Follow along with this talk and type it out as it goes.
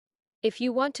If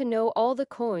you want to know all the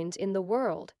coins in the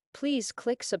world, please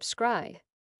click subscribe.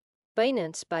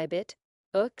 Binance, Bybit,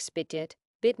 bitget,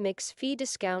 bitmex fee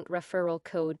discount referral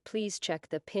code. Please check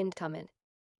the pinned comment.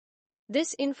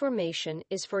 This information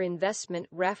is for investment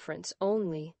reference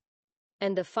only,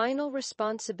 and the final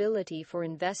responsibility for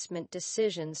investment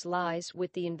decisions lies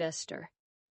with the investor.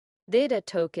 Theta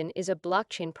Token is a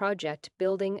blockchain project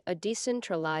building a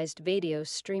decentralized video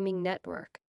streaming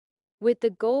network with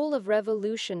the goal of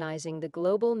revolutionizing the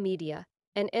global media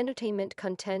and entertainment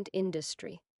content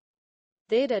industry.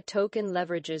 Theta Token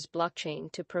leverages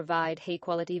blockchain to provide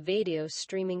high-quality video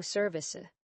streaming services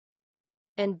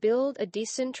and build a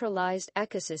decentralized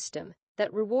ecosystem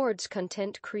that rewards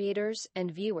content creators and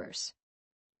viewers.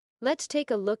 Let's take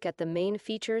a look at the main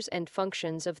features and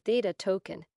functions of Theta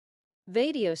Token.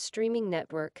 Video streaming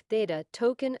network. Theta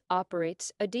Token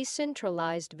operates a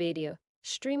decentralized video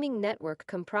streaming network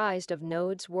comprised of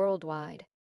nodes worldwide.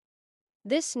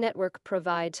 This network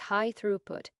provides high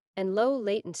throughput and low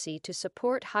latency to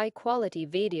support high-quality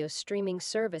video streaming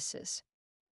services.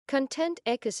 Content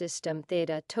ecosystem.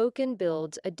 Theta Token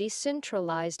builds a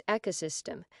decentralized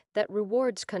ecosystem that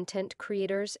rewards content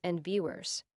creators and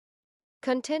viewers.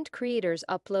 Content creators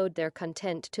upload their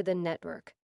content to the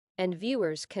network, and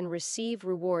viewers can receive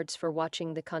rewards for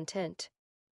watching the content.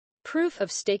 Proof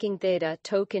of staking. Theta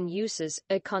Token uses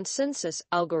a consensus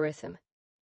algorithm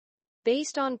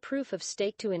based on proof of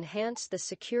stake to enhance the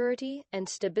security and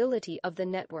stability of the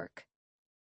network.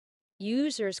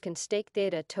 Users can stake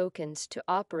Theta tokens to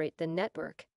operate the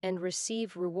network and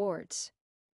receive rewards.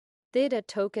 Theta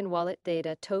Token Wallet.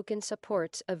 Theta Token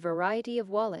supports a variety of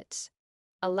wallets,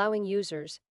 allowing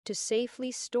users to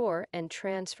safely store and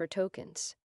transfer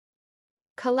tokens.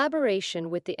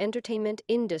 Collaboration with the entertainment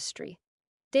industry.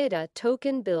 Theta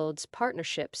Token builds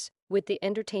partnerships with the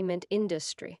entertainment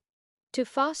industry to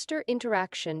foster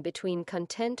interaction between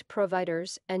content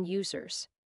providers and users.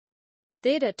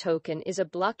 Theta Token is a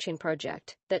blockchain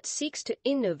project that seeks to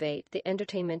innovate the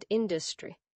entertainment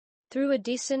industry through a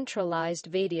decentralized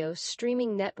video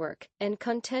streaming network and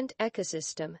content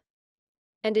ecosystem,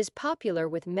 and is popular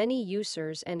with many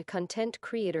users and content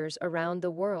creators around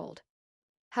the world.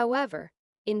 However,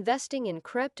 investing in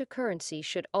cryptocurrency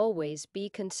should always be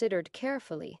considered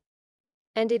carefully,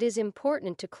 and it is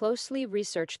important to closely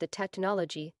research the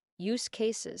technology, use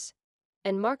cases,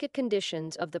 and market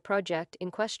conditions of the project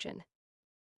in question.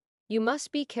 You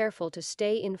must be careful to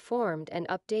stay informed and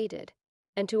updated,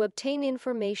 and to obtain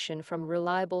information from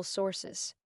reliable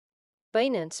sources.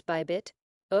 Binance, Bybit,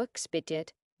 bitget,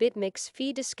 bitmex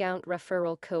fee discount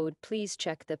referral code. Please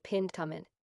check the pinned comment.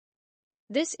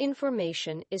 This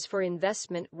information is for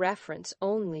investment reference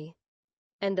only,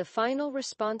 and the final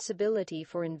responsibility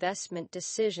for investment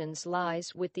decisions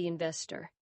lies with the investor.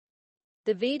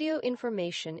 The video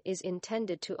information is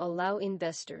intended to allow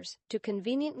investors to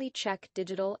conveniently check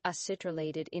digital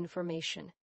asset-related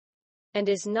information, and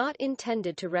is not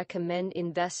intended to recommend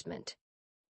investment.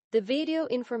 The video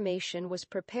information was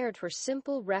prepared for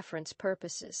simple reference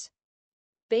purposes,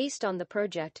 based on the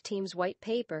project team's white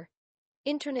paper,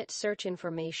 internet search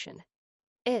information.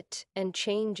 And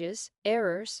changes,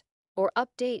 errors, or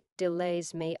update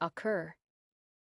delays may occur.